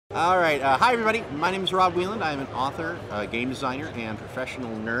All right. Hi, everybody. My name is Rob Wieland. I am an author, game designer, and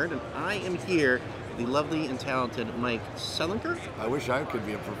professional nerd, and I am here with the lovely and talented Mike Selinker. I wish I could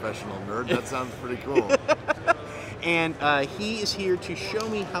be a professional nerd. That sounds pretty cool. And he is here to show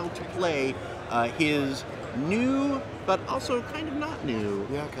me how to play his new, but also kind of not new,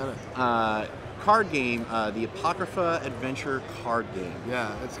 Yeah, kind of. card game, the Apocrypha Adventure Card Game.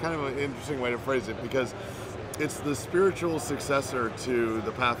 Yeah, it's kind of an interesting way to phrase it because it's the spiritual successor to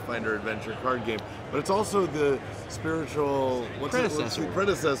the Pathfinder Adventure Card Game, but it's also the spiritual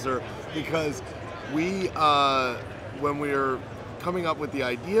predecessor because we, when we were coming up with the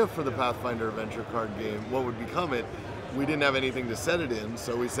idea for the Pathfinder Adventure Card Game, what would become it, we didn't have anything to set it in,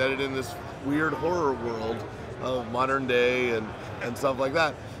 so we set it in this weird horror world of modern day and stuff like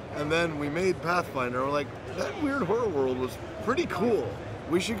that. And then we made Pathfinder. We're like, that weird horror world was pretty cool.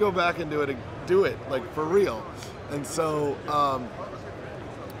 We should go back and do it like for real. And so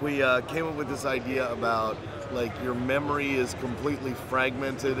we came up with this idea about like your memory is completely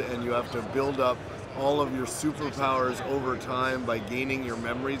fragmented and you have to build up all of your superpowers over time by gaining your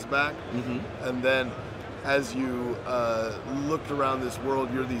memories back. Mm-hmm. And then as you looked around this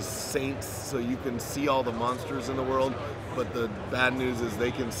world, you're these saints, so you can see all the monsters in the world, but the bad news is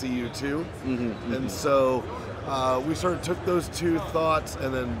they can see you too. Mm-hmm, mm-hmm. And so we sort of took those two thoughts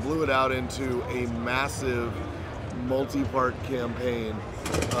and then blew it out into a massive multi-part campaign.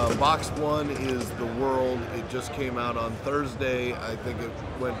 Box 1 is the world. It just came out on Thursday. I think it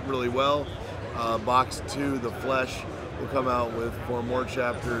went really well. Box 2, the flesh, will come out with 4 more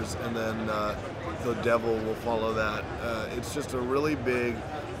chapters, and then the devil will follow that. It's just a really big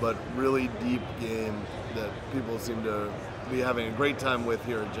but really deep game that people seem to be having a great time with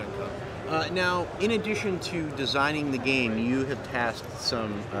here at Gen Con. Now, in addition to designing the game, you have tasked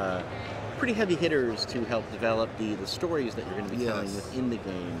some pretty heavy hitters to help develop the stories that you're going to be telling within the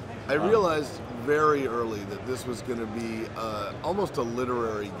game. I realized very early that this was going to be almost a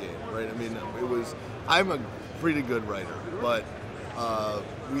literary game, right? I mean, I'm a pretty good writer, but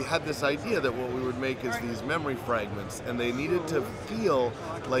we had this idea that what we would make is these memory fragments, and they needed to feel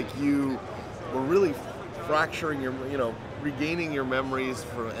like you were really fracturing your, regaining your memories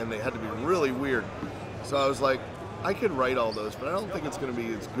and they had to be really weird. So I was like, I could write all those, but I don't think it's going to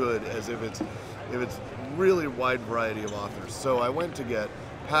be as good as if it's really wide variety of authors. So I went to get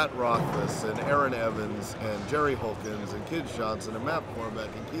Pat Rothfuss and Aaron Evans and Jerry Holkins and Kid Johnson and Matt Cormack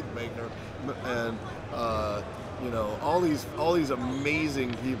and Keith Baker and all these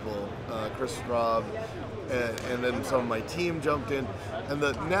amazing people, Chris Straub, and then some of my team jumped in, and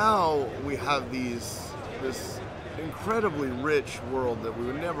now we have this incredibly rich world that we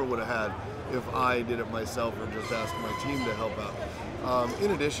never would have had if I did it myself or just asked my team to help out.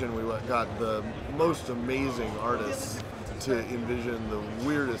 In addition, we got the most amazing artists to envision the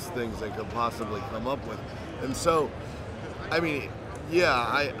weirdest things they could possibly come up with. And so, I mean,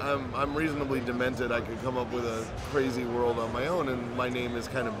 yeah, I'm reasonably demented. I could come up with a crazy world on my own, and my name is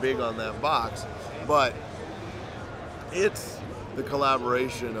kind of big on that box. But it's the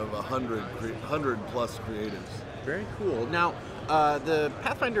collaboration of 100 plus creatives. Very cool. Now, the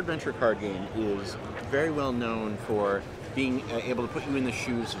Pathfinder Adventure Card Game is very well known for being able to put you in the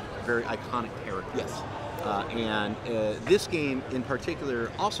shoes of very iconic characters. Yes. And this game in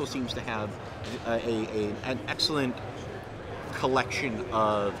particular also seems to have an excellent collection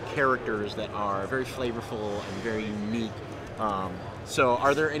of characters that are very flavorful and very unique. So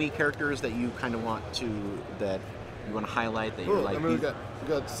are there any characters that you kind of want to highlight that you like? I mean, we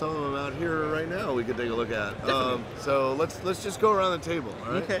got some of them out here right now we could take a look at. Definitely. So let's just go around the table,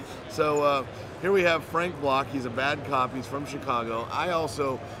 all right? Okay. So here we have Frank Block. He's a bad cop. He's from Chicago. I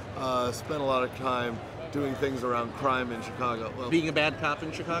also spent a lot of time doing things around crime in Chicago. Well, being a bad cop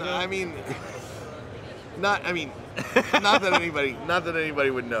in Chicago? Not that anybody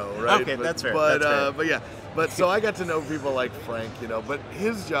would know, right? Okay, that's fair. But so I got to know people like Frank, but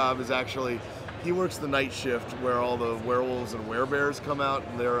his job is actually, he works the night shift where all the werewolves and werebears come out,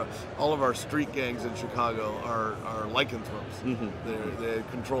 and all of our street gangs in Chicago are lycanthropes. Mm-hmm. They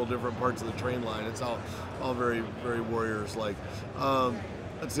control different parts of the train line. It's all very, very warriors-like.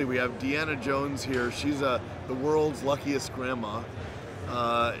 Let's see, we have Deanna Jones here. She's the world's luckiest grandma.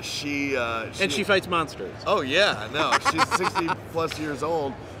 And she fights monsters. Oh yeah, no, she's 60 plus years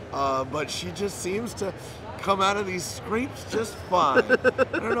old, but she just seems to come out of these scrapes just fine.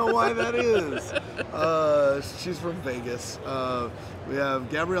 I don't know why that is. She's from Vegas. We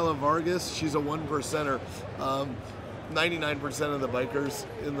have Gabriela Vargas. She's a 1%er. 99% of the bikers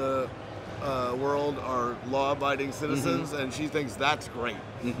in the world are law-abiding citizens, and she thinks that's great.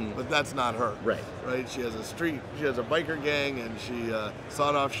 But that's not her. Right. Right. She has a biker gang, and she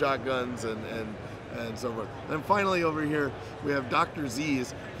sawed off shotguns and so forth. And finally, over here we have Dr.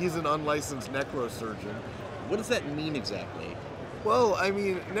 Z's. He's an unlicensed necrosurgeon. What does that mean exactly? Well, I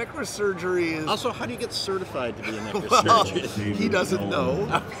mean, necrosurgery is... Also, how do you get certified to be a necrosurgeon? Well, he doesn't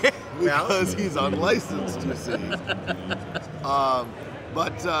know because he's unlicensed, you see.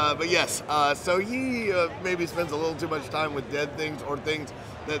 But yes, so he maybe spends a little too much time with dead things or things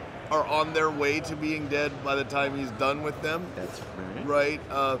that are on their way to being dead by the time he's done with them. That's right.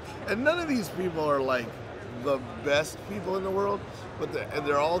 Right? And none of these people are like the best people in the world, but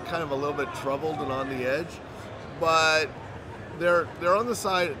they're all kind of a little bit troubled and on the edge. But they're on the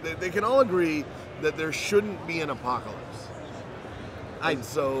side. They can all agree that there shouldn't be an apocalypse. I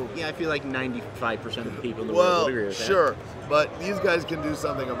feel like 95% of the people in the world would agree with that. Sure, but these guys can do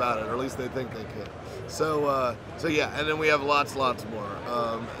something about it, or at least they think they can. So yeah, and then we have lots more.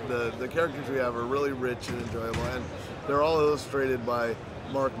 The characters we have are really rich and enjoyable, and they're all illustrated by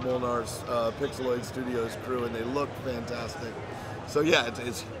Mark Molnar's Pixeloid Studios crew, and they look fantastic. So yeah,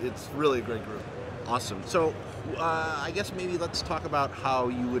 it's really a great group. Awesome. So I guess maybe let's talk about how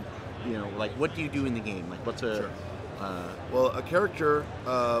you would, like what do you do in the game? Like what's a... Sure. Well, a character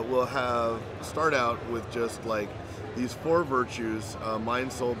will start out with just like these 4 virtues,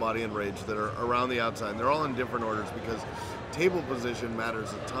 mind, soul, body, and rage, that are around the outside. And they're all in different orders because table position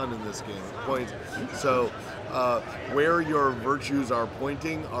matters a ton in this game. Points. So where your virtues are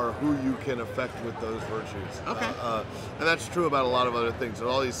pointing are who you can affect with those virtues. Okay. And that's true about a lot of other things. There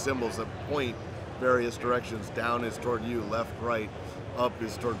are all these symbols that point various directions. Down is toward you, left, right, up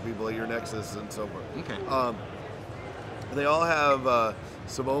is toward people at your nexus, and so forth. Okay. They all have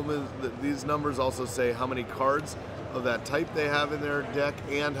some omens. These numbers also say how many cards of that type they have in their deck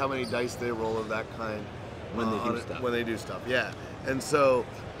and how many dice they roll of that kind when they do stuff. Yeah, and so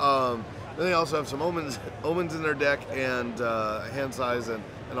then they also have some omens in their deck and hand size and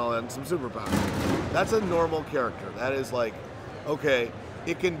all that, and some superpowers. That's a normal character. That is like, okay,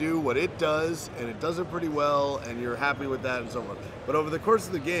 it can do what it does, and it does it pretty well, and you're happy with that, and so forth. But over the course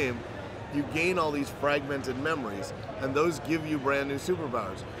of the game, you gain all these fragmented memories, and those give you brand new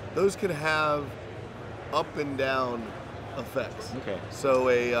superpowers. Those can have up and down effects. Okay. So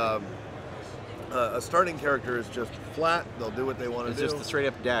a starting character is just flat. They'll do what they want to do. It's just a straight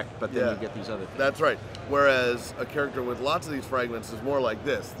up deck, but then you get these other things. That's right. Whereas a character with lots of these fragments is more like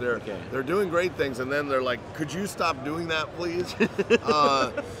this. They're doing great things, and then they're like, could you stop doing that, please?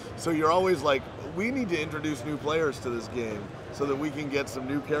 So you're always like, we need to introduce new players to this game so that we can get some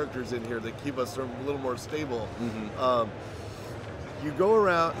new characters in here that keep us a little more stable. You go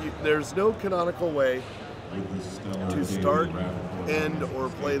around, there's no canonical way to start, end, or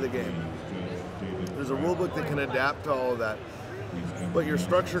play the game. There's a rule book that can adapt to all of that. But your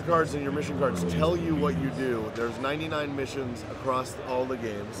structure cards and your mission cards tell you what you do. There's 99 missions across all the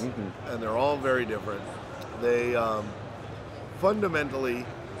games, and they're all very different. They fundamentally,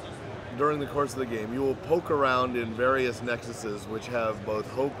 during the course of the game, you will poke around in various nexuses which have both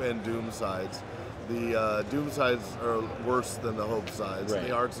hope and doom sides. The doom sides are worse than the hope sides. Right.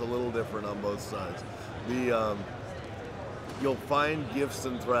 The art's a little different on both sides. You'll find gifts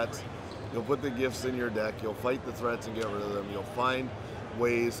and threats. You'll put the gifts in your deck. You'll fight the threats and get rid of them. You'll find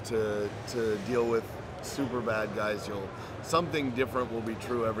ways to deal with super bad guys. Something different will be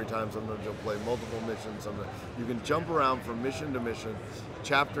true every time. Sometimes you'll play multiple missions. Sometimes you can jump around from mission to mission,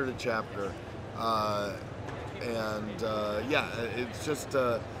 chapter to chapter, it's just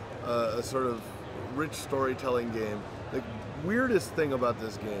a sort of rich storytelling game. The weirdest thing about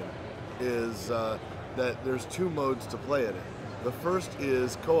this game is that there's 2 modes to play it in. The first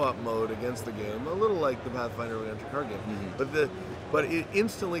is co-op mode against the game, a little like the Pathfinder Adventure Card Game, but it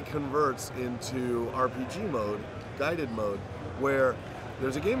instantly converts into RPG mode, guided mode, where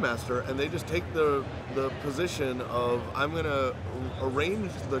there's a game master and they just take the position of, I'm going to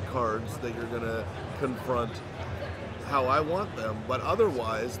arrange the cards that you're going to confront how I want them, but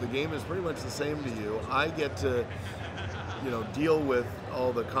otherwise the game is pretty much the same to you. I get to deal with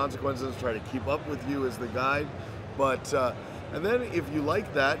all the consequences, try to keep up with you as the guide, but and then if you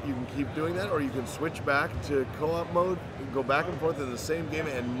like that, you can keep doing that, or you can switch back to co-op mode, go back and forth in the same game,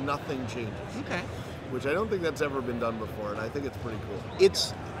 and nothing changes. Okay. Which I don't think that's ever been done before, and I think it's pretty cool.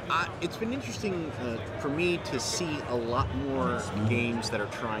 It's been interesting for me to see a lot more games that are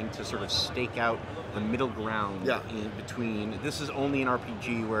trying to sort of stake out the middle ground in between. This is only an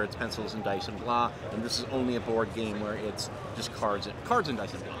RPG where it's pencils and dice and blah, and this is only a board game where it's just cards and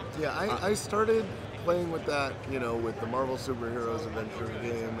dice and blah. Yeah, I started playing with that, you know, with the Marvel Superheroes Adventure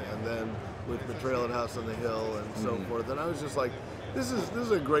Game, and then with Betrayal at House on the Hill and so forth. And I was just like, this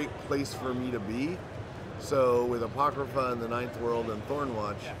is a great place for me to be. So with Apocrypha and the Ninth World and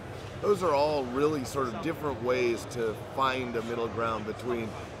Thornwatch, those are all really sort of different ways to find a middle ground between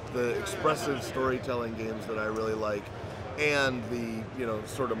the expressive storytelling games that I really like and the, you know,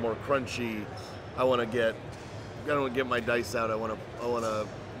 sort of more crunchy, I want to get my dice out, I want to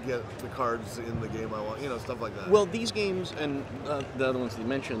get the cards in the game I want, you know, stuff like that. Well, these games and the other ones that you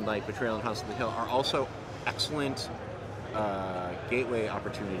mentioned, like Betrayal and House of the Hill, are also excellent gateway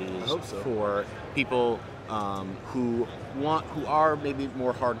opportunities for people who are maybe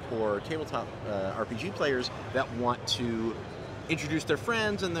more hardcore tabletop RPG players that want to introduce their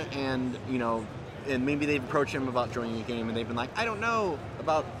friends and you know, and maybe they've approached them about joining a game and they've been like, I don't know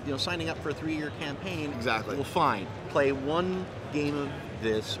about, you know, signing up for a 3-year campaign. Exactly. Well, fine. Play one game of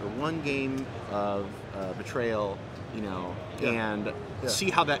this or one game of Betrayal, you know, and see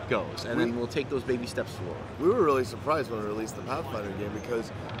how that goes, and then we'll take those baby steps forward. We were really surprised when we released the Pathfinder game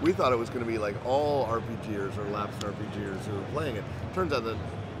because we thought it was going to be like all RPGers or lapsed RPGers who were playing it. Turns out that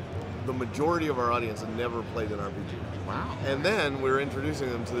the majority of our audience had never played an RPG. Wow. And then we were introducing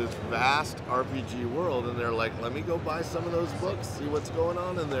them to this vast RPG world, and they're like, let me go buy some of those books, see what's going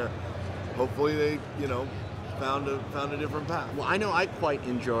on in there. Hopefully they, you know, found a different path. Well, I know I quite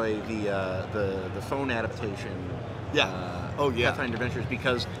enjoy the phone adaptation. Pathfinder Adventures,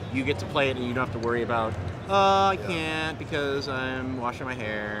 because you get to play it and you don't have to worry about, I can't because I'm washing my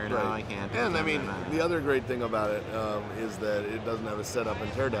hair. No, I can't. And I mean, the other great thing about it is that it doesn't have a setup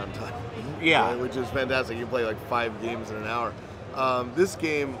and teardown time. Yeah. Right, which is fantastic. You play like 5 games in an hour. This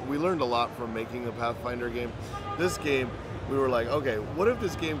game, we learned a lot from making a Pathfinder game. This game, we were like, okay, what if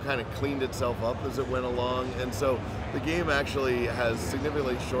this game kind of cleaned itself up as it went along? And so the game actually has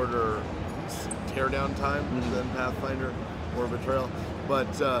significantly shorter teardown time than Pathfinder or Betrayal, but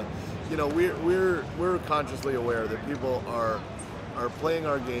you know, we're consciously aware that people are playing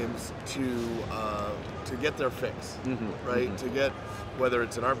our games to get their fix, right? To get, whether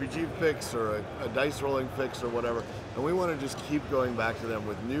it's an RPG fix or a dice rolling fix or whatever, and we want to just keep going back to them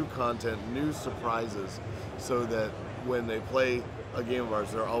with new content, new surprises, so that when they play a game of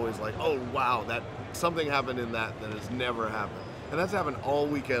ours, they're always like, oh wow, that something happened in that has never happened, and that's happened all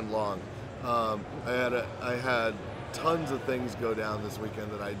weekend long. I had tons of things go down this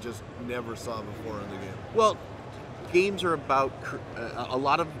weekend that I just never saw before in the game. Well, games are about, a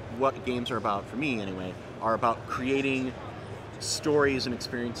lot of what games are about, for me anyway, are about creating stories and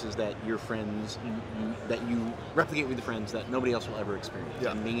experiences that your friends, that you replicate with your friends that nobody else will ever experience.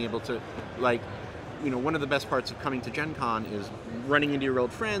 Yeah. And being able to, like, you know, one of the best parts of coming to Gen Con is running into your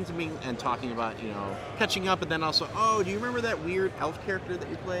old friends and talking about, you know, catching up, and then also, oh, do you remember that weird elf character that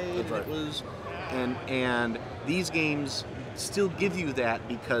you played? That's right. It was, and these games still give you that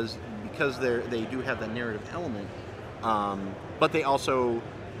because they do have that narrative element, but they also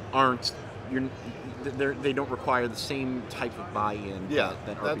aren't, they don't require the same type of buy-in that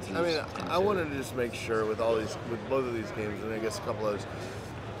RPGs. I mean, I wanted to just make sure with both of these games, and I guess a couple others,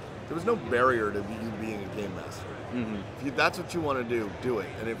 there was no barrier to you being a game master. If that's what you want to do, do it.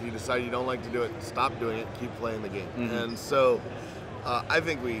 And if you decide you don't like to do it, stop doing it, keep playing the game. And so I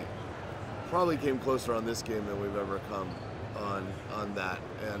think we probably came closer on this game than we've ever come on that.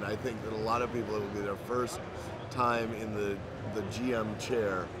 And I think that a lot of people, it will be their first time in the GM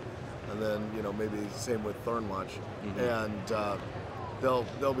chair, and then, you know, maybe same with Thornwatch, and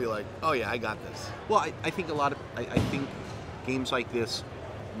they'll be like, oh yeah, I got this. Well, I think I think games like this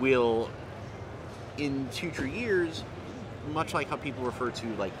will, in future years, much like how people refer to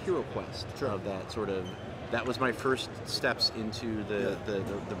like Hero Quest, of that sort of, that was my first steps into the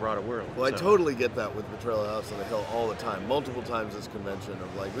broader world. Well, so I totally get that with Betrayal at House on the Hill all the time, multiple times this convention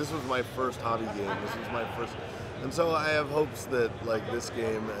of like, this was my first hobby game, this was my first, and so I have hopes that like this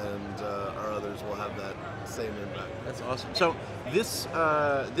game and our others will have that same impact. That's awesome. So this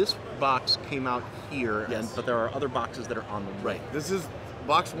box came out here, but there are other boxes that are on the way. Right. This is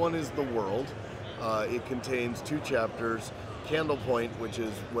box 1 is the world. It contains 2 chapters. Candle Point, which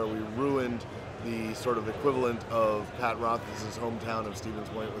is where we ruined the sort of equivalent of Pat Rothfuss's hometown of Stevens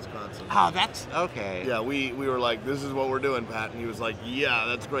Point, Wisconsin. Oh, that's okay. Yeah, we were like, this is what we're doing, Pat, and he was like, yeah,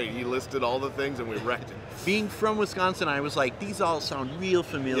 that's great. He listed all the things, and we wrecked it. Being from Wisconsin, I was like, these all sound real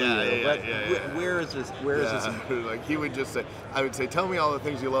familiar. Where is this? Where is this? Like, he would just say, I would say, tell me all the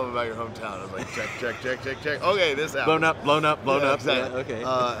things you love about your hometown. I was like, check. Okay, this happened. Blown up. Exactly. Yeah, okay.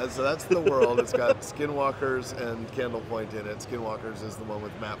 And so that's the world. It's got Skinwalkers and Candle Point in it. Skinwalkers is the one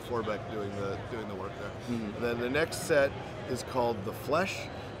with Matt Forbeck doing the work there. And then the next set is called The Flesh.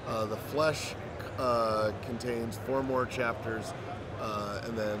 The Flesh contains 4 more chapters,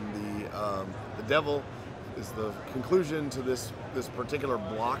 and then the Devil is the conclusion to this particular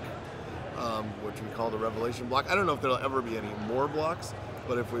block, which we call the Revelation block. I don't know if there'll ever be any more blocks,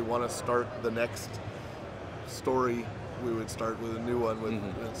 but if we want to start the next story, we would start with a new one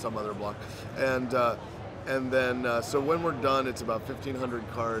with some other block. And then, so when we're done, it's about 1,500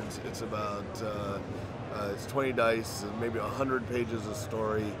 cards. It's about it's 20 dice, maybe 100 pages of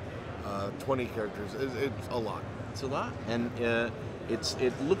story, 20 characters. It's a lot. It's a lot, and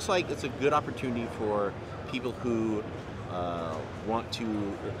it looks like it's a good opportunity for people who want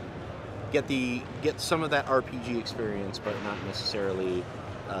to get some of that RPG experience, but not necessarily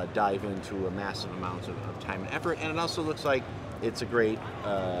dive into a massive amount of time and effort. And it also looks like it's a great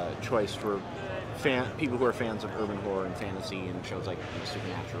choice for people who are fans of urban horror and fantasy and shows like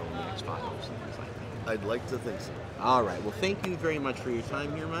Supernatural and the X-Files and things like that. I'd like to think so. All right. Well, thank you very much for your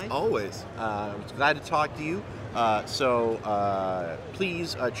time here, Mike. Always. I was glad to talk to you. So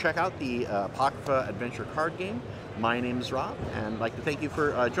please check out the Apocrypha Adventure Card Game. My name is Rob, and I'd like to thank you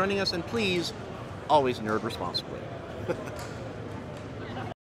for joining us, and please always nerd responsibly.